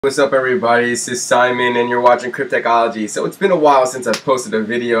What's up everybody, this is Simon and you're watching Cryptechology. So it's been a while since I've posted a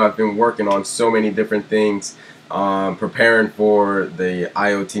video. I've been working on so many different things, preparing for the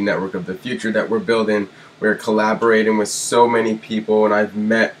IoT network of the future that we're building. We're collaborating with so many people and I've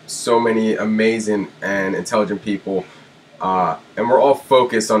met so many amazing and intelligent people, and we're all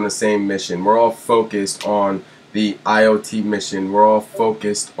focused on the same mission. We're all focused on the IoT mission. We're all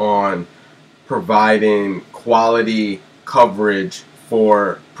focused on providing quality coverage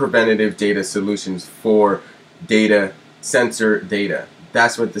for preventative data solutions, for data, sensor data.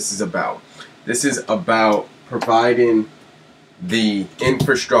 That's what this is about. This is about providing the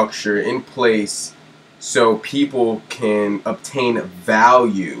infrastructure in place so people can obtain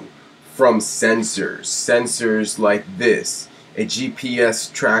value from sensors. Sensors like this, a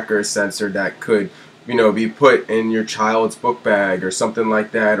GPS tracker sensor that could, be put in your child's book bag or something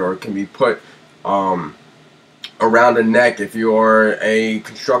like that, or it can be put around the neck if you're a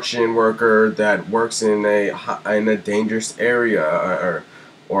construction worker that works in a dangerous area,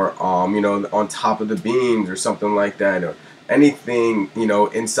 or on top of the beams or something like that, or anything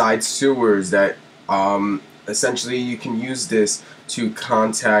inside sewers that essentially you can use this to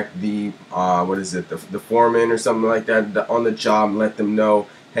contact the the foreman or something like that on the job and let them know,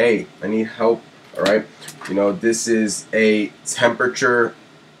 hey, I need help. All right, this is a temperature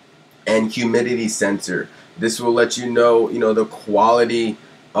and humidity sensor. This will let you know, the quality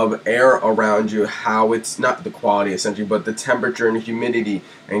of air around you, how it's not the quality essentially, but the temperature and humidity,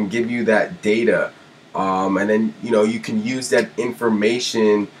 and give you that data. And then, you can use that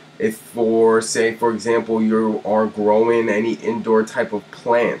information if for example, you are growing any indoor type of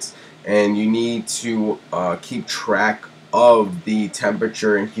plants and you need to keep track of the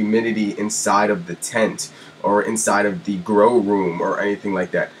temperature and humidity inside of the tent or inside of the grow room or anything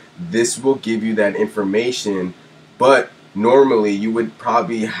like that. This will give you that information, but normally you would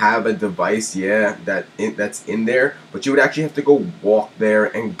probably have a device, that's in there, but you would actually have to go walk there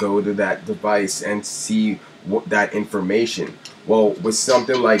and go to that device and see that information. Well, with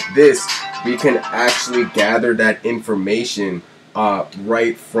something like this, we can actually gather that information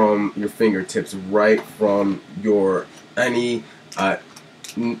right from your fingertips, right from your any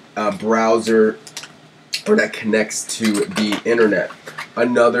browser or that connects to the internet.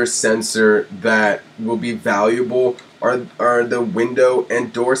 Another sensor that will be valuable are the window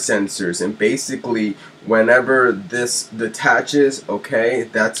and door sensors, and basically whenever this detaches, okay,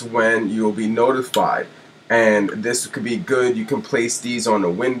 that's when you'll be notified. And this could be good. You can place these on the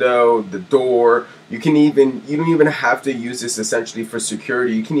window, the door. You don't even have to use this essentially for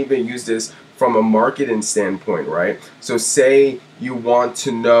security. You can even use this from a marketing standpoint, right? So say you want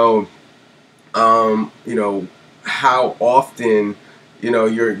to know how often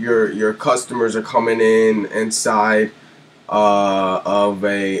your customers are coming inside of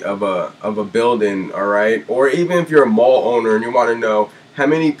a building, all right? Or even if you're a mall owner and you want to know how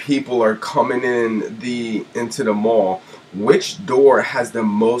many people are coming into the mall, which door has the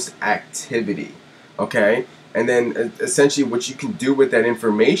most activity, okay? And then essentially what you can do with that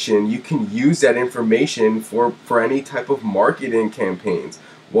information, you can use that information for any type of marketing campaigns.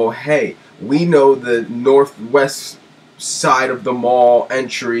 Well, hey, we know the northwest side of the mall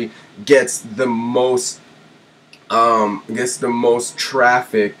entry gets the most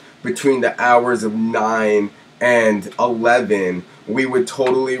traffic between the hours of 9 and 11. We would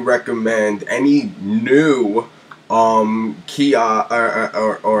totally recommend any new kiosk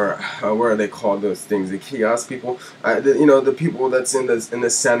or what are they called, those things, the kiosk people, the people that's in the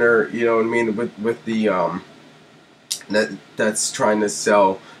center, what I mean, with the that's trying to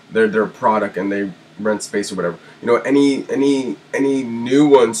sell their product and they rent space or whatever. Any new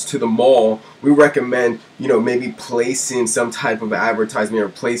ones to the mall, we recommend maybe placing some type of advertisement or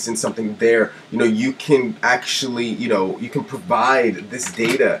placing something there. You can actually you can provide this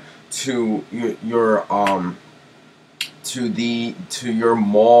data to your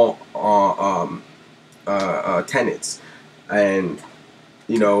mall tenants. And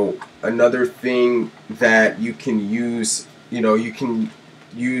another thing that you can use, you can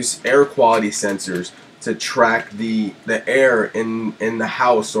use air quality sensors to track the air in the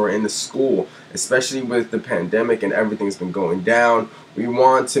house or in the school, especially with the pandemic and everything's been going down. We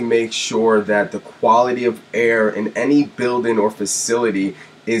want to make sure that the quality of air in any building or facility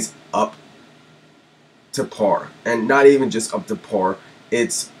is up to par, and not even just up to par,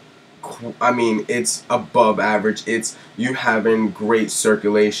 it's above average. It's you having great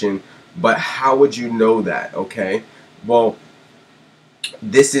circulation. But how would you know that? Okay, well,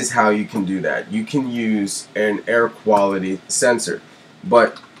 this is how you can do that. You can use an air quality sensor,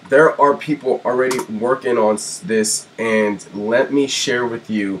 but there are people already working on this, and let me share with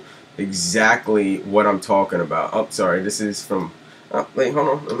you exactly what I'm talking about. Oh, sorry, this is from, oh, wait, hold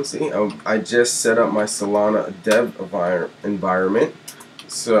on, let me see. I just set up my Solana dev environment,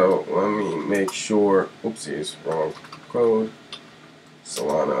 so let me make sure, oopsies, wrong code,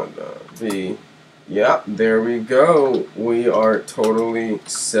 Solana V. Yep, there we go. We are totally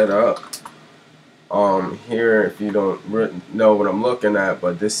set up. Here, if you don't know what I'm looking at,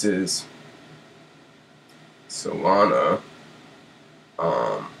 but this is Solana.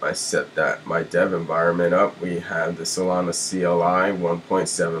 I set that my dev environment up. We have the Solana CLI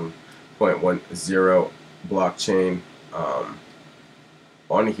 1.7.10 blockchain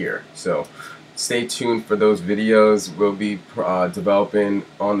on here. So stay tuned for those videos. We'll be developing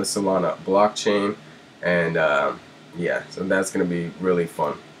on the Solana blockchain, and yeah, so that's gonna be really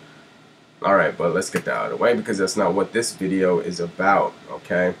fun. Alright, but let's get that out of the way, because that's not what this video is about,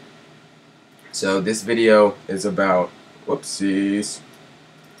 okay? So this video is about, whoopsies,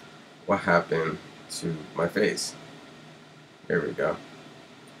 what happened to my face? There we go.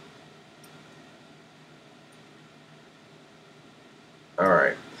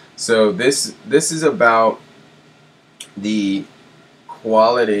 Alright, so this is about the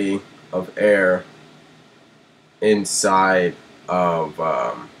quality of air inside of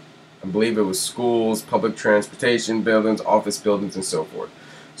I believe it was schools, public transportation buildings, office buildings, and so forth.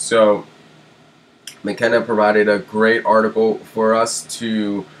 So McKenna provided a great article for us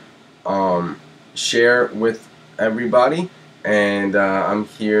to share with everybody, and I'm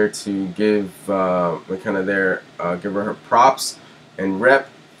here to give McKenna give her props and rep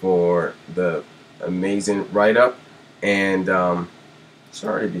for the amazing write-up. And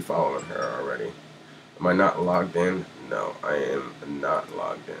sorry to be following her already. Am I not logged in? No, I am not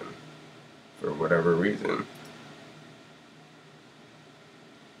logged in for whatever reason.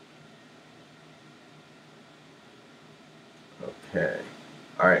 Okay.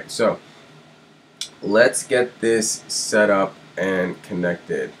 Alright, so let's get this set up and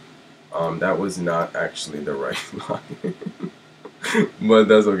connected. That was not actually the right login. But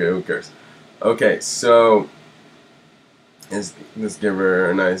that's okay, who cares? Okay, so let's give her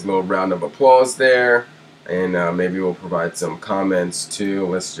a nice little round of applause there. And maybe we'll provide some comments too.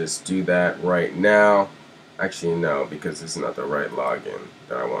 Let's just do that right now. Actually, no, because it's not the right login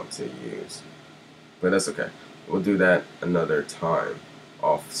that I want to use. But that's okay. We'll do that another time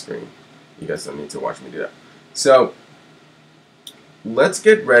off screen. You guys don't need to watch me do that. So let's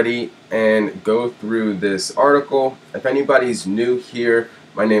get ready and go through this article. If anybody's new here,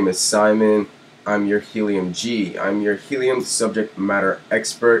 my name is Simon. I'm your Helium G. I'm your Helium subject matter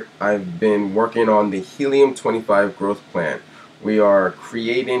expert. I've been working on the Helium 25 growth plan. We are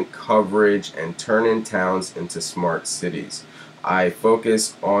creating coverage and turning towns into smart cities. I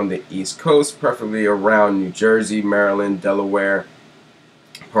focus on the East Coast, preferably around New Jersey, Maryland, Delaware,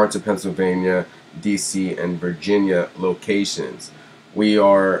 parts of Pennsylvania, DC, and Virginia locations. We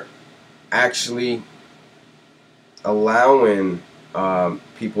are actually allowing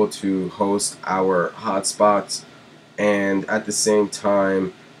people to host our hotspots, and at the same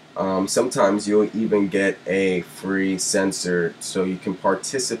time sometimes you'll even get a free sensor so you can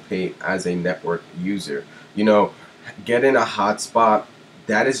participate as a network user. You know, getting a hotspot,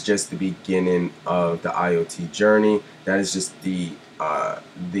 that is just the beginning of the IoT journey. That is just the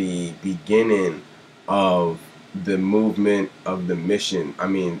beginning of the movement of the mission. I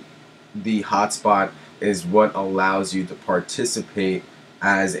mean, the hotspot is what allows you to participate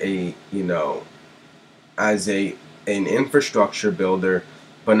as a, you know, as an infrastructure builder,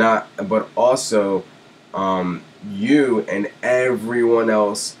 but also you and everyone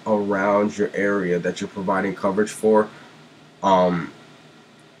else around your area that you're providing coverage for,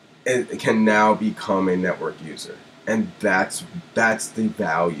 it can now become a network user, and that's the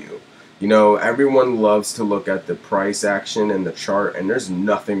value. You know, everyone loves to look at the price action and the chart, and there's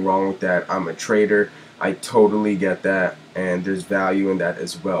nothing wrong with that. I'm a trader. I totally get that, and there's value in that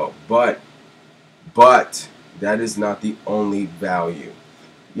as well. But that is not the only value.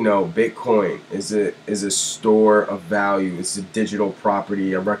 You know, Bitcoin is a store of value. It's a digital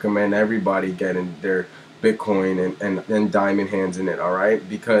property. I recommend everybody getting their Bitcoin and diamond hands in it, all right?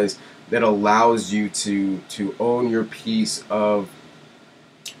 Because it allows you to own your piece of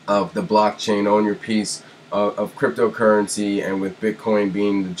the blockchain, own your piece of cryptocurrency, and with Bitcoin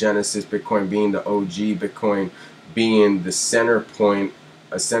being the genesis, Bitcoin being the OG, Bitcoin being the center point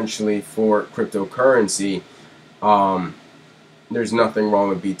essentially for cryptocurrency, there's nothing wrong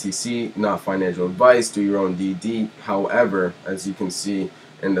with BTC, not financial advice, do your own DD. However, as you can see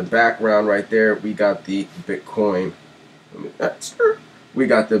in the background right there, we got the Bitcoin. We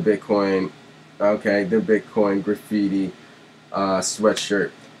got the Bitcoin, okay, the Bitcoin graffiti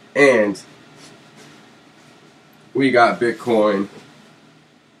sweatshirt, and we got Bitcoin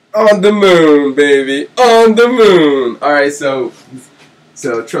on the moon, baby, on the moon. All right, so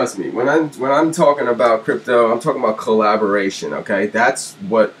trust me, when I'm talking about crypto, I'm talking about collaboration. Okay, that's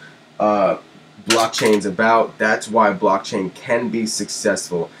what blockchain's about. That's why blockchain can be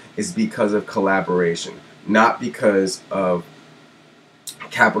successful, is because of collaboration, not because of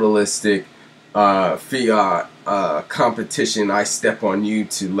capitalistic fiat competition. I step on you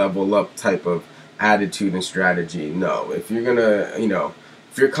to level up type of attitude and strategy. No, if you're gonna,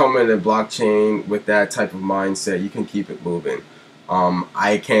 if you're coming to blockchain with that type of mindset, you can keep it moving.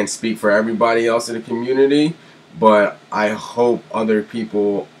 I can't speak for everybody else in the community, but I hope other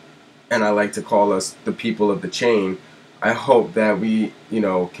people, and I like to call us the people of the chain, I hope that we,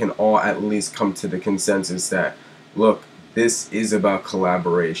 can all at least come to the consensus that, look, this is about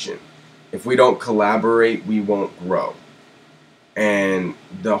collaboration. If we don't collaborate, we won't grow. And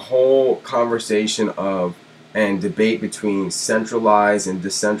the whole conversation of and debate between centralized and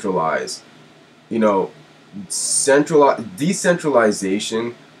decentralized,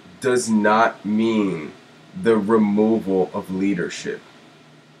 decentralization does not mean the removal of leadership.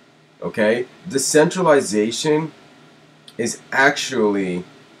 Okay? Decentralization is actually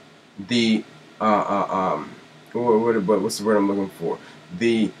the what's the word I'm looking for?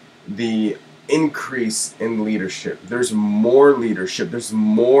 The increase in leadership. There's more leadership. There's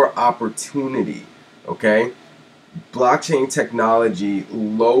more opportunity. Okay? Blockchain technology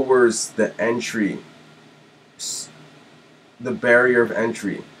lowers the barrier of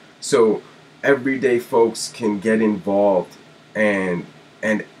entry, so everyday folks can get involved and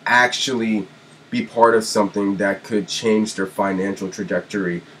actually be part of something that could change their financial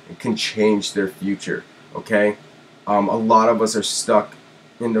trajectory and can change their future. Okay, a lot of us are stuck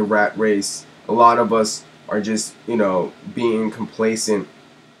in the rat race. A lot of us are just being complacent,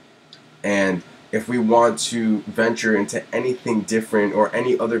 and if we want to venture into anything different or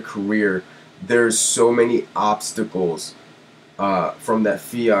any other career, there's so many obstacles from that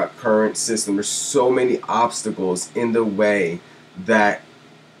fiat current system. There's so many obstacles in the way that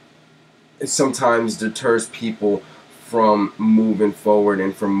it sometimes deters people from moving forward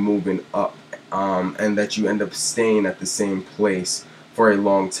and from moving up, and that you end up staying at the same place for a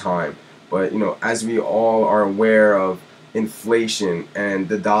long time. But as we all are aware of inflation and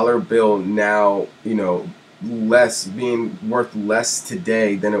the dollar bill now, less being worth less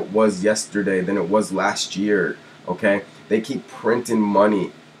today than it was yesterday, than it was last year. Okay, they keep printing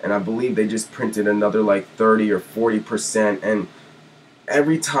money, and I believe they just printed another like 30 or 40%, and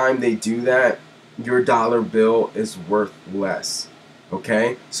every time they do that, your dollar bill is worth less.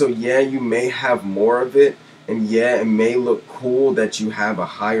 Okay, so yeah, you may have more of it, and yeah, it may look cool that you have a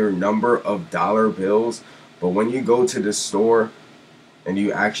higher number of dollar bills, but when you go to the store and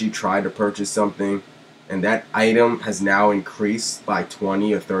you actually try to purchase something and that item has now increased by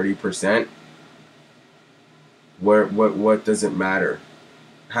 20 or 30%, what does it matter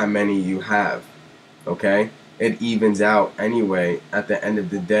how many you have? Okay, it evens out anyway. At the end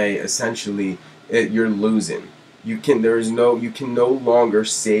of the day, essentially, you're losing. You can no longer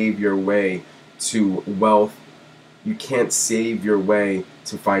save your way to wealth. You can't save your way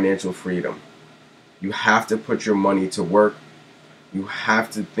to financial freedom. You have to put your money to work. You have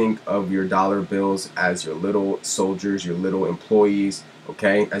to think of your dollar bills as your little soldiers, your little employees,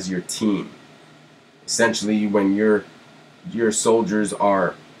 okay, as your team. Essentially, when your soldiers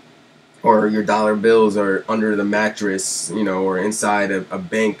are, or your dollar bills are under the mattress, or inside a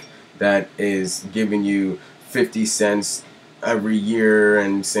bank that is giving you 50 cents every year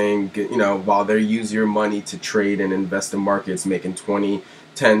and saying, while they use your money to trade and invest in markets, making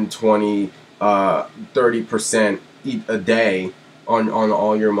 30% a day on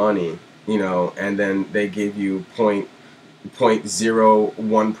all your money, and then they give you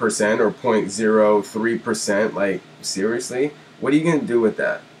 0.01% or 0.03%. Like, seriously, what are you gonna do with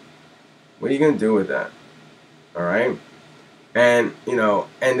that? What are you gonna do with that? All right, and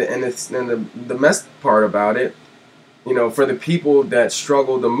the messed part about it, for the people that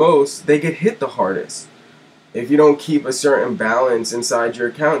struggle the most, they get hit the hardest. If you don't keep a certain balance inside your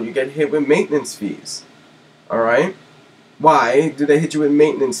account, you get hit with maintenance fees. All right. Why do they hit you with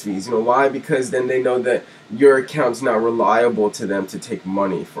maintenance fees? Why? Because then they know that your account's not reliable to them to take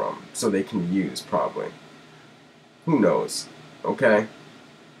money from, so they can use, probably. Who knows? Okay?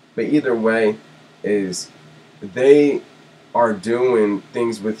 But either way, is they are doing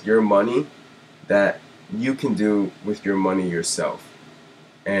things with your money that you can do with your money yourself.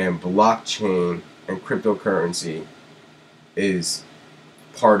 And blockchain and cryptocurrency is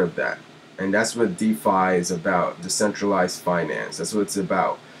part of that. And that's what DeFi is about, decentralized finance. That's what it's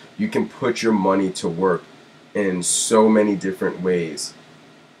about. You can put your money to work in so many different ways,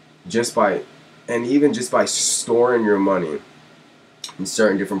 just by, and even just by storing your money in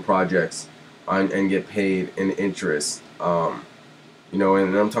certain different projects and get paid in interest. You know,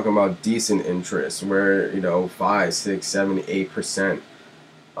 and I'm talking about decent interest where, you know, 5, 6, 7, 8%.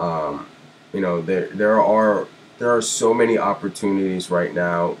 You know, there are so many opportunities right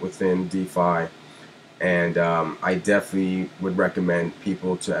now within DeFi, and I definitely would recommend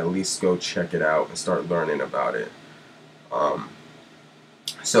people to at least go check it out and start learning about it.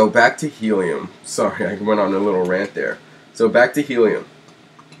 So back to Helium. Sorry, I went on a little rant there. So back to Helium.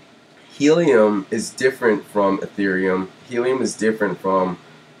 Helium is different from Ethereum. Helium is different from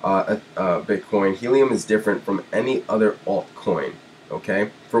Bitcoin. Helium is different from any other altcoin.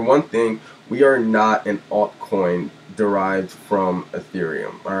 Okay? For one thing, we are not an altcoin derived from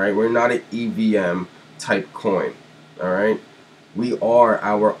Ethereum. Alright? We're not an EVM type coin. Alright? We are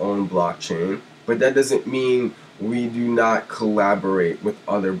our own blockchain. But that doesn't mean we do not collaborate with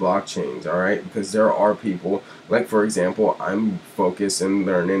other blockchains, all right? Because there are people, like for example, I'm focused in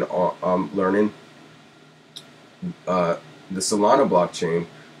learning the Solana blockchain,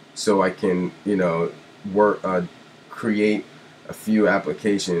 so I can, you know, create a few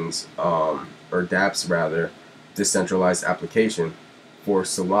applications, or dApps rather, decentralized application for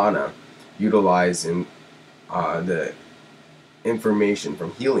Solana, utilizing the information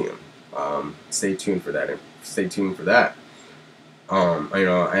from Helium. Stay tuned for that. Stay tuned for that. You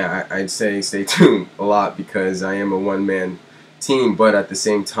know, I'd say stay tuned a lot because I am a one-man team, but at the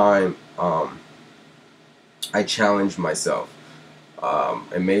same time, I challenge myself.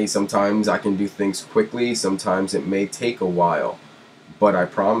 Sometimes I can do things quickly, sometimes it may take a while, but I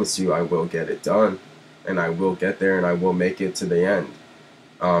promise you I will get it done, and I will get there, and I will make it to the end,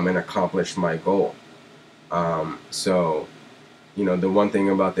 and accomplish my goal. So, you know, the one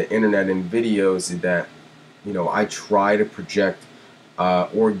thing about the internet and videos is that, you know, I try to project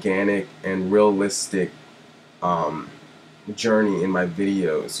organic and realistic journey in my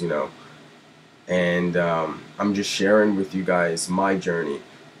videos, you know, and I'm just sharing with you guys my journey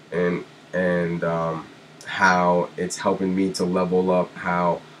and how it's helping me to level up,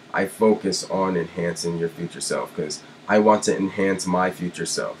 how I focus on enhancing your future self, because I want to enhance my future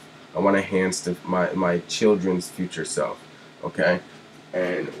self. I want to enhance my children's future self, okay?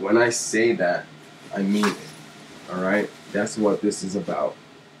 And when I say that, I mean it. Alright, that's what this is about.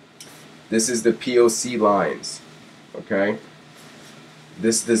 This is the POC lines. Okay?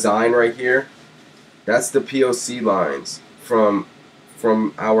 This design right here, that's the POC lines from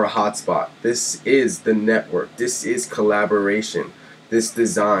our hotspot. This is the network. This is collaboration. This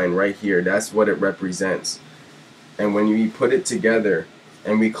design right here, that's what it represents. And when we put it together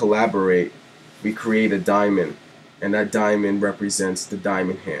and we collaborate, we create a diamond. And that diamond represents the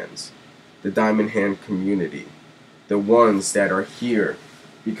diamond hands. The diamond hand community. The ones that are here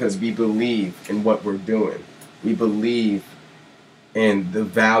because we believe in what we're doing. We believe in the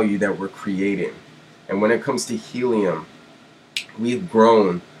value that we're creating. And when it comes to Helium, we've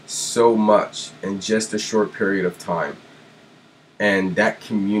grown so much in just a short period of time. And that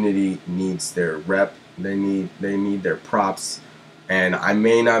community needs their rep. They need their props. And I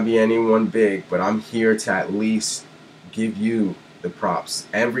may not be anyone big, but I'm here to at least give you the props.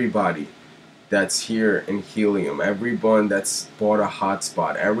 Everybody that's here in Helium, everyone that's bought a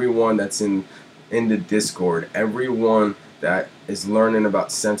hotspot, everyone that's in the Discord, everyone that is learning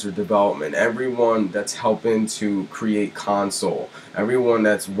about sensor development, everyone that's helping to create console, everyone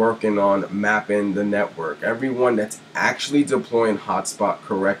that's working on mapping the network, everyone that's actually deploying hotspot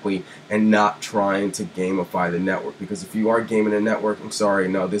correctly and not trying to gamify the network. Because if you are gaming the network, I'm sorry,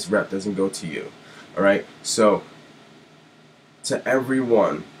 no, this rep doesn't go to you. Alright, so to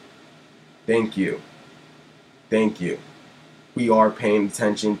everyone, thank you. Thank you. We are paying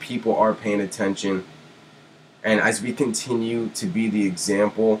attention. People are paying attention. And as we continue to be the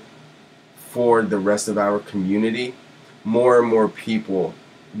example for the rest of our community, more and more people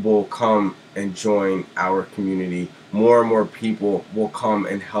will come and join our community. More and more people will come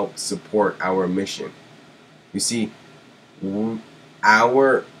and help support our mission. You see,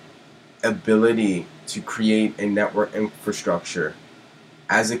 our ability to create a network infrastructure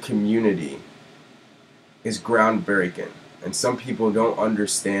as a community is groundbreaking, and some people don't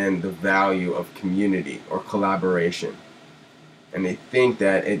understand the value of community or collaboration, and they think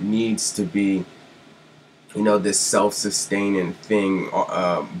that it needs to be, you know, this self-sustaining thing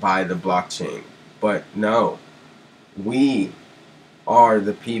by the blockchain. But no, we are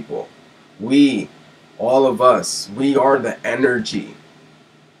the people. We, all of us, we are the energy.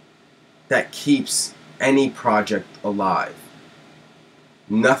 that keeps any project alive.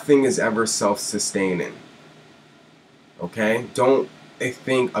 Nothing is ever self-sustaining. Okay? Don't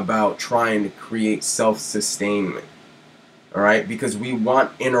think about trying to create self-sustainment. Alright? Because we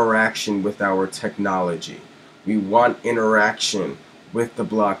want interaction with our technology. We want interaction with the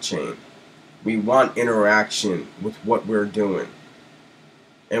blockchain. We want interaction with what we're doing.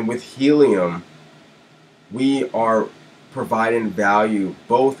 And with Helium, we are providing value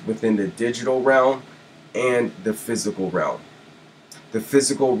both within the digital realm and the physical realm. The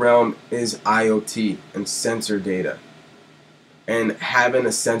physical realm is IoT and sensor data. And having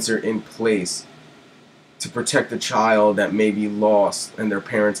a sensor in place to protect a child that may be lost and their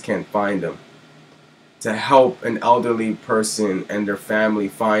parents can't find them. To help an elderly person and their family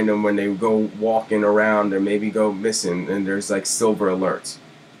find them when they go walking around or maybe go missing and there's like silver alerts.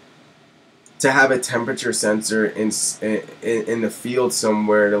 To have a temperature sensor in the field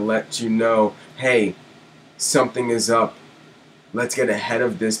somewhere to let you know, hey, something is up. Let's get ahead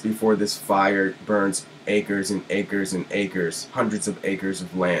of this before this fire burns acres and acres and acres, hundreds of acres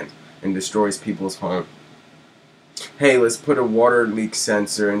of land, and destroys people's home. Hey, let's put a water leak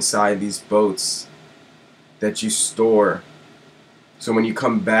sensor inside these boats that you store, so when you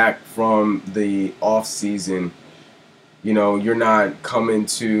come back from the off season, you know, you're not coming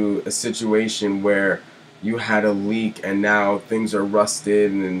to a situation where you had a leak and now things are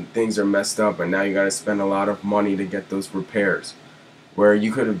rusted and things are messed up and now you got to spend a lot of money to get those repairs, where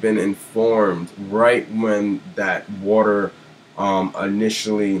you could have been informed right when that water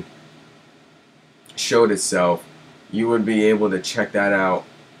initially showed itself. You would be able to check that out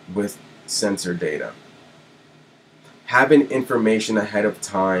with sensor data. Having information ahead of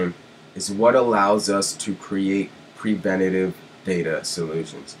time is what allows us to create preventative data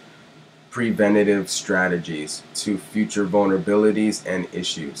solutions, preventative strategies to future vulnerabilities and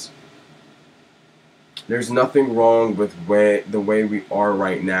issues. There's nothing wrong with the way we are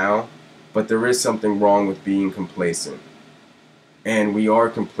right now, but there is something wrong with being complacent. And we are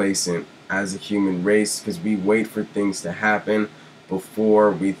complacent as a human race because we wait for things to happen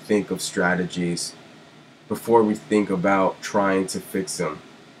before we think of strategies, before we think about trying to fix them.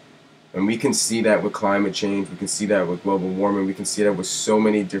 And we can see that with climate change, we can see that with global warming, we can see that with so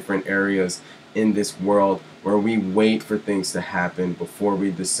many different areas in this world where we wait for things to happen before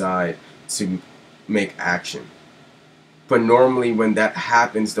we decide to make action. But normally when that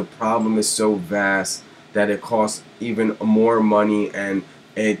happens, the problem is so vast that it costs even more money and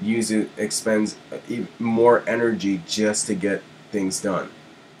it expends more energy just to get things done.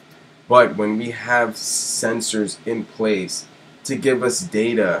 But when we have sensors in place to give us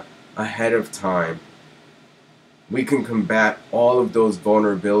data ahead of time, we can combat all of those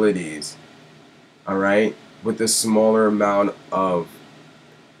vulnerabilities, all right, with a smaller amount of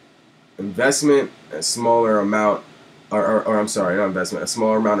investment, a smaller amount, I'm sorry, not investment, a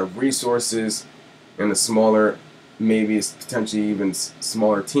smaller amount of resources, and a smaller, maybe potentially even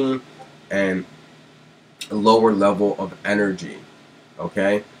smaller team, and a lower level of energy,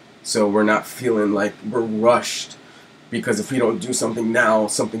 okay? So we're not feeling like we're rushed because if we don't do something now,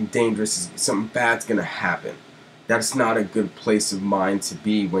 something dangerous, something bad's gonna happen. That's not a good place of mind to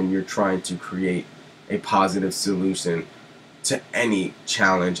be when you're trying to create a positive solution to any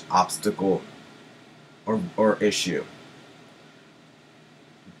challenge, obstacle, or issue.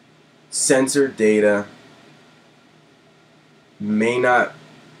 Sensor data may not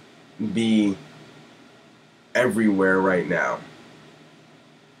be everywhere right now.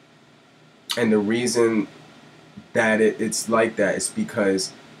 And the reason that it's like that is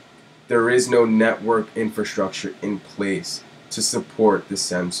because there is no network infrastructure in place to support the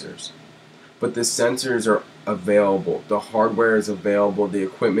sensors. But the sensors are available, the hardware is available, the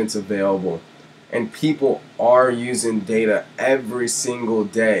equipment's available, and people are using data every single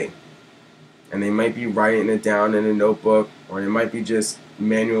day. And they might be writing it down in a notebook, or they might be just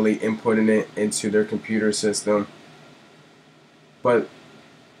manually inputting it into their computer system. But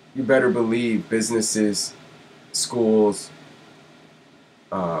you better believe businesses, schools,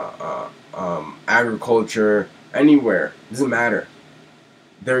 agriculture, anywhere, doesn't matter.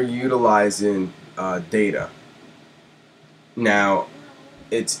 They're utilizing data. Now,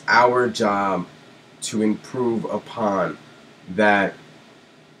 it's our job to improve upon that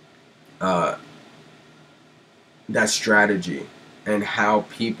that strategy and how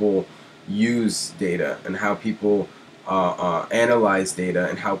people use data and how people analyze data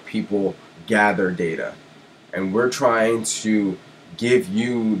and how people gather data. And we're trying to give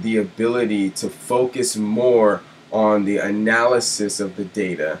you the ability to focus more on the analysis of the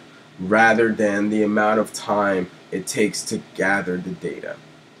data rather than the amount of time it takes to gather the data.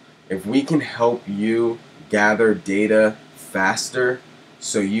 If we can help you gather data faster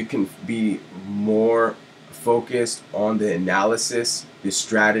so you can be more focused on the analysis, the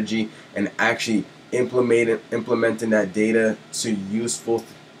strategy, and actually implementing that data to useful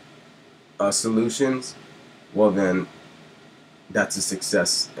solutions, well then that's a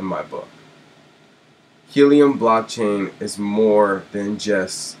success in my book. Helium Blockchain is more than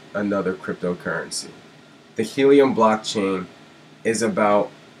just another cryptocurrency. The Helium Blockchain is about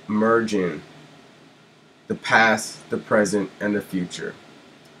merging the past, the present, and the future.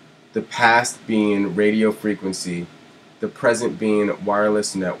 The past being radio frequency, the present being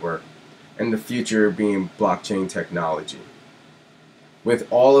wireless network, and the future being blockchain technology. With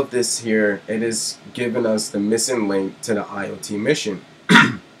all of this here, it has given us the missing link to the IoT mission.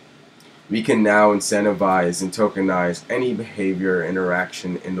 We can now incentivize and tokenize any behavior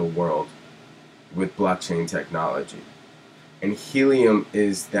interaction in the world with blockchain technology. And Helium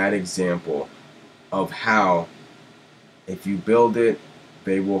is that example of how, if you build it,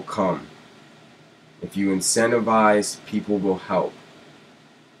 they will come. If you incentivize, people will help.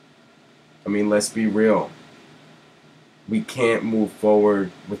 I mean, let's be real. We can't move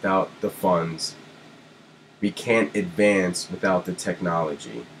forward without the funds. We can't advance without the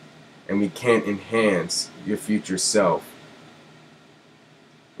technology. And we can't enhance your future self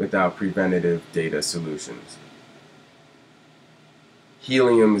without preventative data solutions.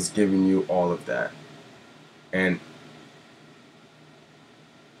 Helium is giving you all of that. And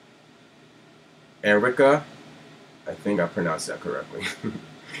Airica, I think I pronounced that correctly.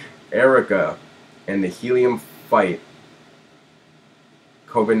 Airica and the Helium fight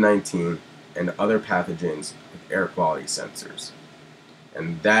COVID-19 and other pathogens with air quality sensors.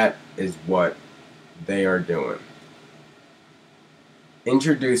 And that is what they are doing.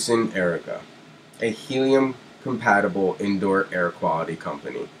 Introducing Airica, a helium-compatible indoor air quality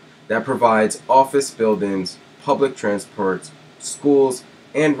company that provides office buildings, public transports, schools,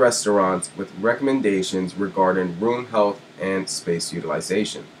 and restaurants with recommendations regarding room health and space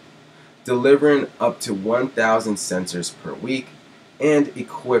utilization, delivering up to 1,000 sensors per week and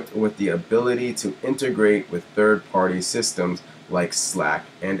equipped with the ability to integrate with third-party systems like Slack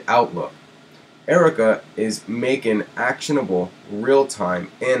and Outlook. Airica is making actionable, real-time,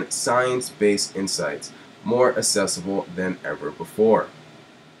 and science-based insights more accessible than ever before.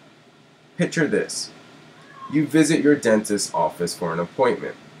 Picture this. You visit your dentist's office for an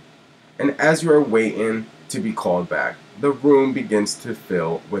appointment, and as you are waiting to be called back, the room begins to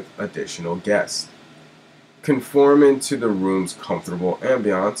fill with additional guests. Conforming to the room's comfortable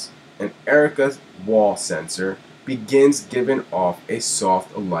ambiance, an Airica wall sensor begins giving off a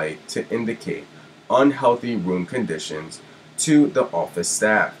soft light to indicate unhealthy room conditions to the office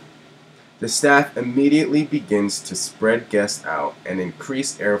staff. The staff immediately begins to spread guests out and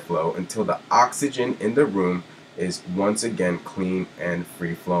increase airflow until the oxygen in the room is once again clean and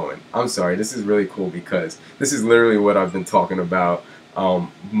free-flowing. I'm sorry, this is really cool because this is literally what I've been talking about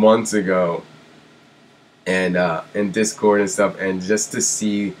months ago and in Discord and stuff, and just to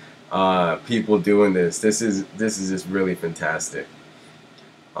see people doing this is just really fantastic.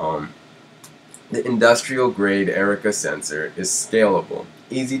 The industrial grade Airica sensor is scalable,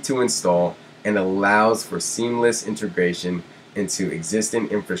 easy to install, and allows for seamless integration into existing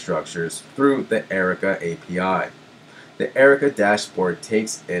infrastructures through the Airica API. The Airica dashboard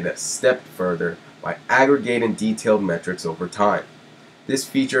takes it a step further by aggregating detailed metrics over time. This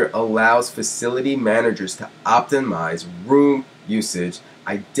feature allows facility managers to optimize room usage,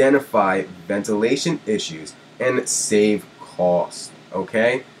 identify ventilation issues, and save costs.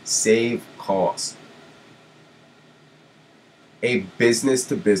 Okay? Save costs. A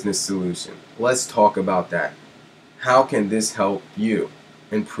business-to-business solution. Let's talk about that. How can this help you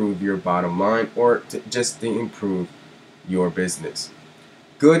improve your bottom line or just to improve your business?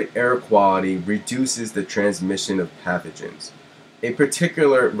 Good air quality reduces the transmission of pathogens, a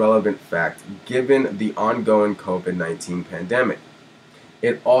particular relevant fact given the ongoing COVID-19 pandemic.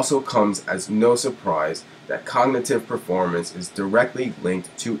 It also comes as no surprise that cognitive performance is directly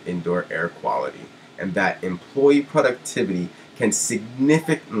linked to indoor air quality, and that employee productivity can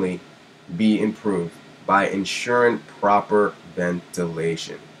significantly be improved by ensuring proper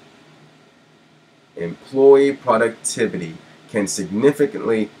ventilation. Employee productivity can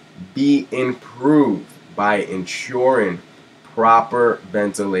significantly be improved by ensuring proper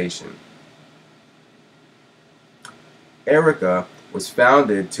ventilation. Airica was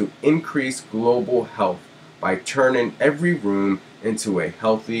founded to increase global health by turning every room into a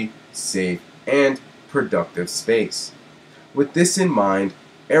healthy, safe, and productive space. With this in mind,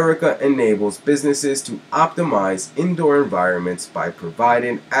 Airica enables businesses to optimize indoor environments by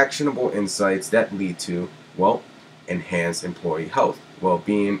providing actionable insights that lead to, well, enhanced employee health,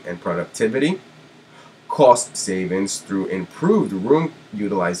 well-being, and productivity, cost savings through improved room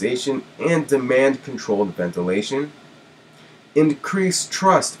utilization and demand-controlled ventilation, increased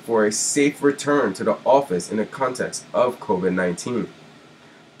trust for a safe return to the office in the context of COVID-19,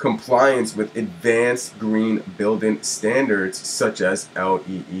 compliance with advanced green building standards such as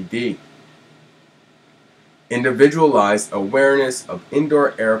LEED, individualized awareness of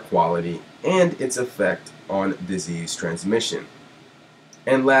indoor air quality and its effect on disease transmission,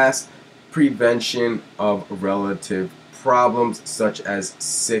 and last, prevention of relative problems such as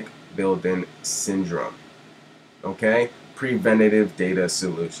sick building syndrome. Okay? Preventative data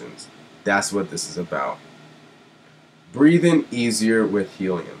solutions. That's what this is about. Breathing easier with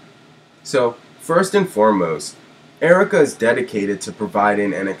helium. So, first and foremost, Airica is dedicated to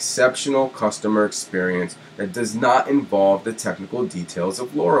providing an exceptional customer experience that does not involve the technical details of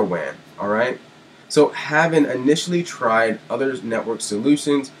LoRaWAN. Alright? So, having initially tried other network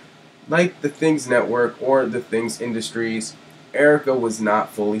solutions like the Things Network or the Things Industries, Airica was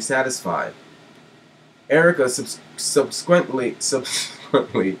not fully satisfied. Airica subsequently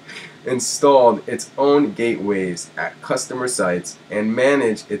installed its own gateways at customer sites and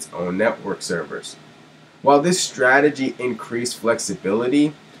managed its own network servers. While this strategy increased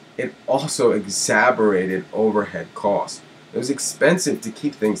flexibility, it also exacerbated overhead costs. It was expensive to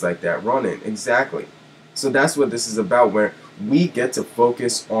keep things like that running. Exactly. So that's what this is about, where we get to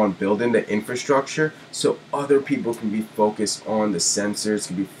focus on building the infrastructure so other people can be focused on the sensors,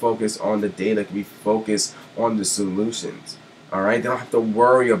 can be focused on the data, can be focused on the solutions. Alright? They don't have to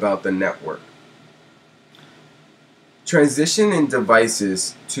worry about the network. Transitioning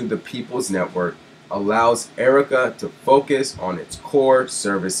devices to the people's network allows Airica to focus on its core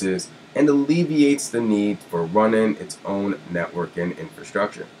services and alleviates the need for running its own networking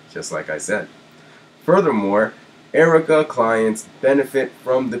infrastructure, just like I said. Furthermore, Airica clients benefit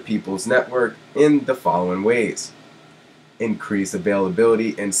from the people's network in the following ways. Increased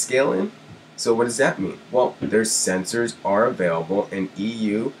availability and scaling. So what does that mean? Well, their sensors are available in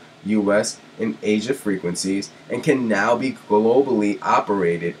EU, US, and Asia frequencies and can now be globally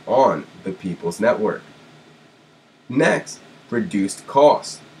operated on the people's network. Next, reduced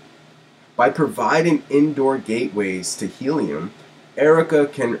costs. By providing indoor gateways to Helium,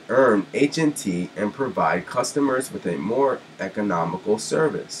 Airica can earn HNT and provide customers with a more economical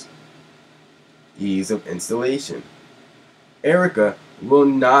service. Ease of installation. Airica will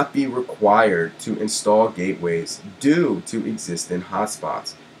not be required to install gateways due to existing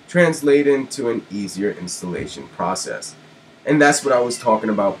hotspots, translating to an easier installation process. And that's what I was talking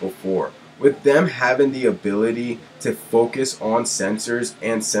about before. With them having the ability to focus on sensors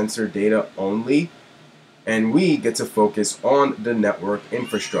and sensor data only, and we get to focus on the network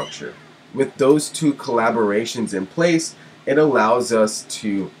infrastructure. With those two collaborations in place, it allows us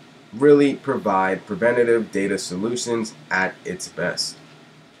to really provide preventative data solutions at its best.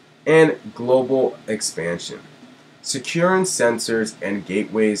 And global expansion. Securing sensors and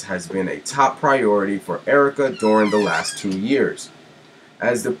gateways has been a top priority for Airica during the last 2 years.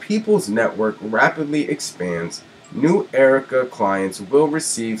 As the People's Network rapidly expands, new Airica clients will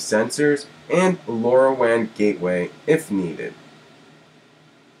receive sensors and LoRaWAN gateway if needed.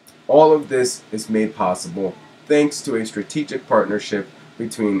 All of this is made possible thanks to a strategic partnership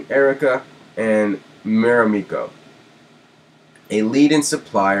between Airica and Marimekko, a leading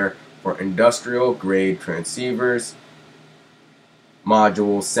supplier for industrial-grade transceivers,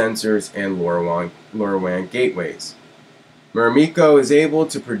 modules, sensors, and LoRaWAN gateways. Marimekko is able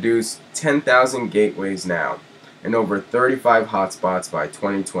to produce 10,000 gateways now and over 35 hotspots by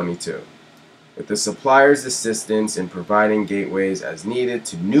 2022. With the supplier's assistance in providing gateways as needed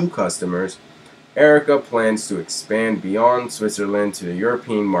to new customers, Airica plans to expand beyond Switzerland to the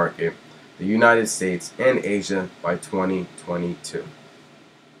European market, the United States, and Asia by 2022.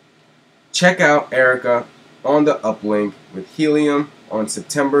 Check out Airica on the uplink with Helium on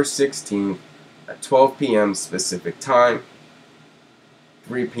September 16th at 12 p.m. Pacific Time,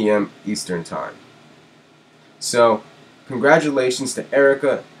 3 p.m. Eastern Time. So, congratulations to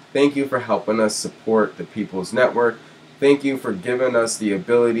Airica. Thank you for helping us support the People's Network. Thank you for giving us the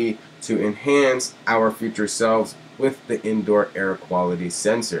ability to enhance our future selves with the indoor air quality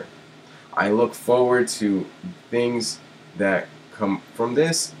sensor. I look forward to things that come from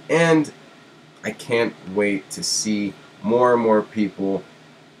this, and I can't wait to see more and more people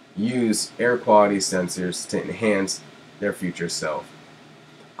use air quality sensors to enhance their future self.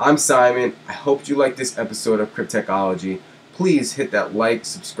 I'm Simon. I hope you liked this episode of Cryptechology. please hit that like,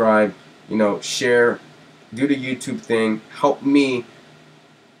 subscribe, share, do the YouTube thing. Help me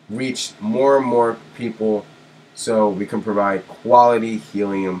reach more and more people so we can provide quality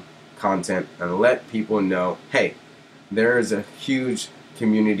helium content and let people know, hey, there is a huge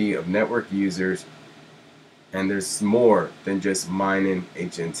community of network users and there's more than just mining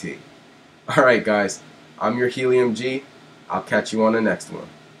HNT. Alright guys, I'm your Helium G. I'll catch you on the next one.